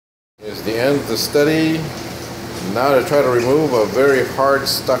Is the end of the study. Now to try to remove a very hard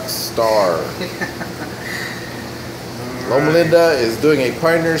stuck star. Loma Linda is doing a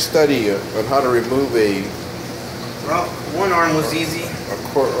pioneer study on how to remove a... Well, one arm was easy.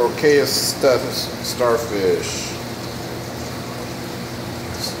 Ochre Star starfish.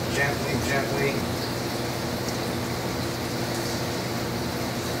 Just gently.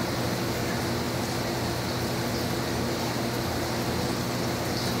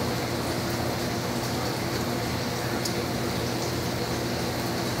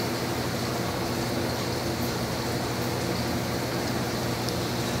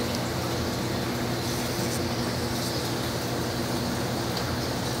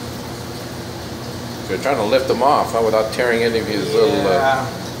 They're trying to lift them off, huh, without tearing any of his little... These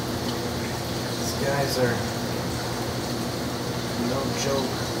guys are no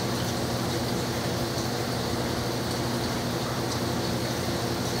joke.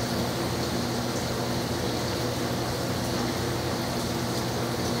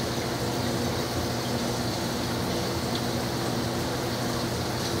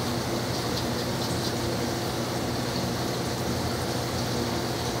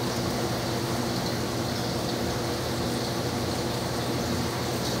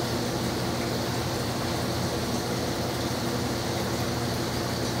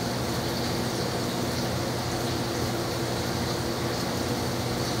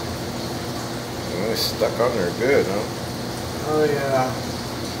 Stuck on there good, huh? Oh yeah.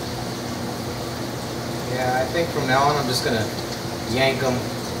 Yeah, I think from now on I'm just gonna yank him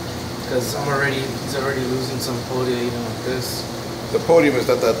because he's already losing some podium even like this. The podium is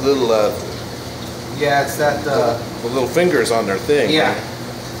that little yeah, it's that the little fingers on their thing. Yeah. Right?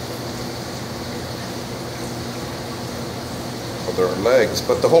 Or their legs,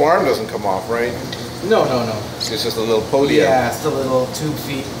 but the whole arm doesn't come off, right? No. It's just a little podium. Yeah, it's the little 2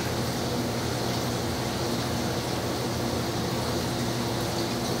 feet.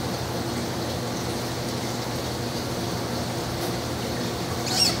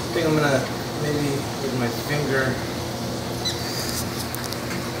 I think I'm gonna maybe with my finger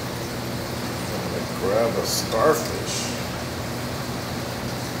grab a starfish.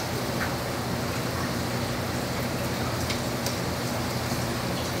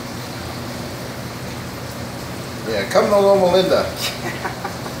 Yeah, come to Loma Linda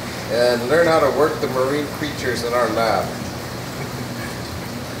and learn how to work the marine creatures in our lab.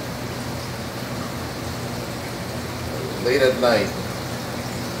 Late at night.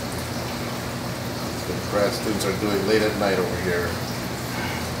 The grad students are doing late at night over here,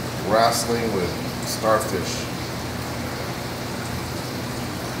 wrestling with starfish.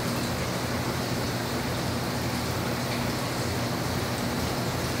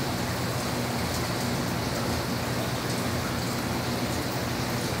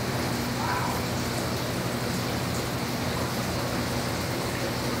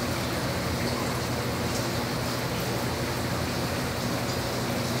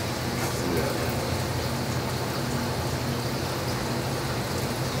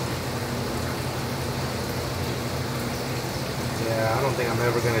 Yeah, I don't think I'm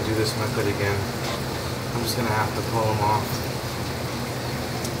ever going to do this method again. I'm just going to have to pull them off.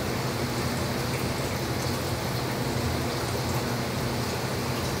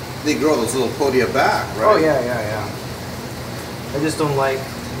 They grow those little podia back, right? Oh, yeah. I just don't like,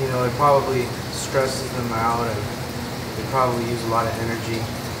 it probably stresses them out and they probably use a lot of energy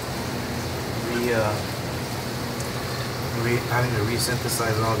having to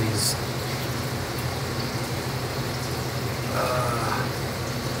resynthesize all these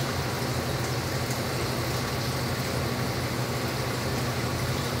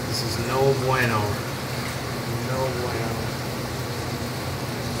this is no bueno. No bueno.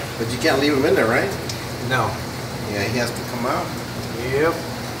 But you can't leave him in there, right? No. Yeah, he has to come out. Yep.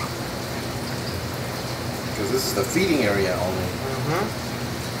 Because this is the feeding area only.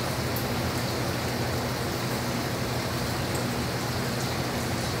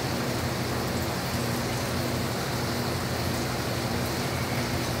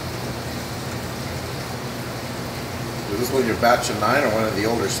 Is this one your batch of 9 or one of the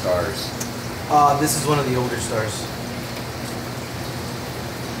older stars? This is one of the older stars.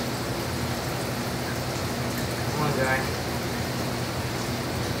 Come on, guy.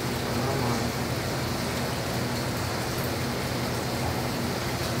 Come on.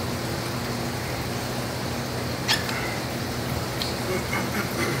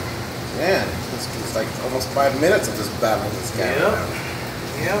 Man, it's like almost 5 minutes of just battling this guy.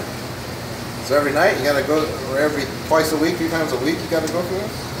 Yep. So every night you gotta go, or twice a week, 3 times a week you gotta go through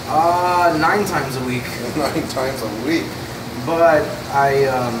this? 9 times a week. 9 times a week. but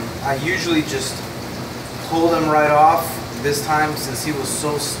I usually just pull them right off. This time, since he was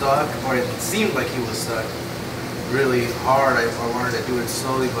so stuck, or it seemed like he was stuck really hard, I wanted to do it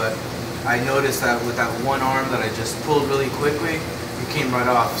slowly, but I noticed that with that one arm that I just pulled really quickly, it came right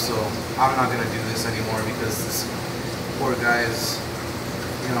off. So I'm not gonna do this anymore because this poor guy is,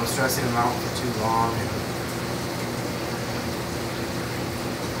 you know, stressing him out for too long. And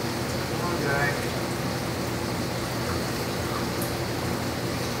poor guy.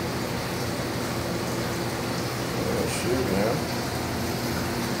 Oh shoot, man.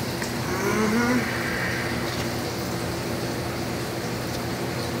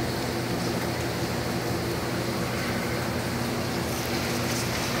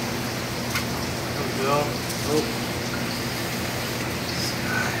 Go. Oh.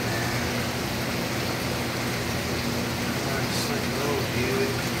 Just let go, dude.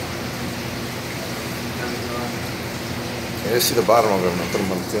 There we go. Yeah, I see the bottom of him. I'll put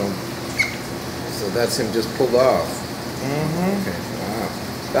him on film. So that's him just pulled off. Okay.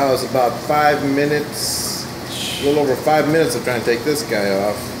 Wow. That was about 5 minutes, a little over 5 minutes of trying to take this guy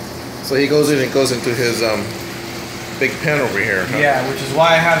off. So he goes in and goes into his big pen over here. Huh? Yeah, which is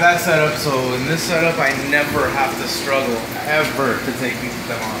why I have that set up. So in this setup, I never have to struggle ever to take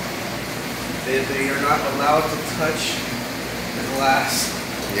them off. They are not allowed to touch the glass.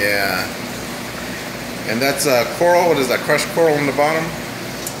 Yeah. And that's coral. What is that? Crushed coral on the bottom?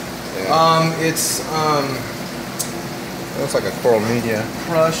 Yeah. It's looks like a coral media.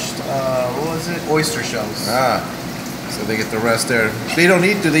 crushed. What was it? Oyster shells. Ah. So they get the rest there. They don't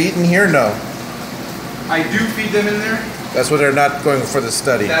eat. Do they eat in here? No. I do feed them in there. That's why they're not going for the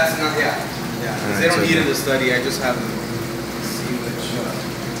study. That's not. Yeah. Yeah. Alright, They don't so eat in the study. I just have them see which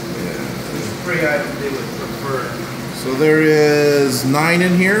prey item they would prefer. So there is 9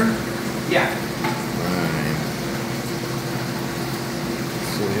 in here. Yeah. 9.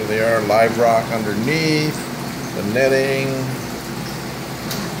 So here they are, live rock underneath, the netting.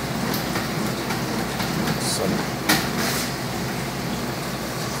 Some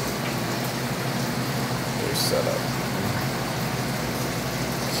they're set up.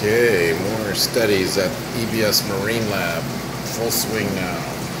 Okay, more studies at EBS Marine Lab. Full swing now.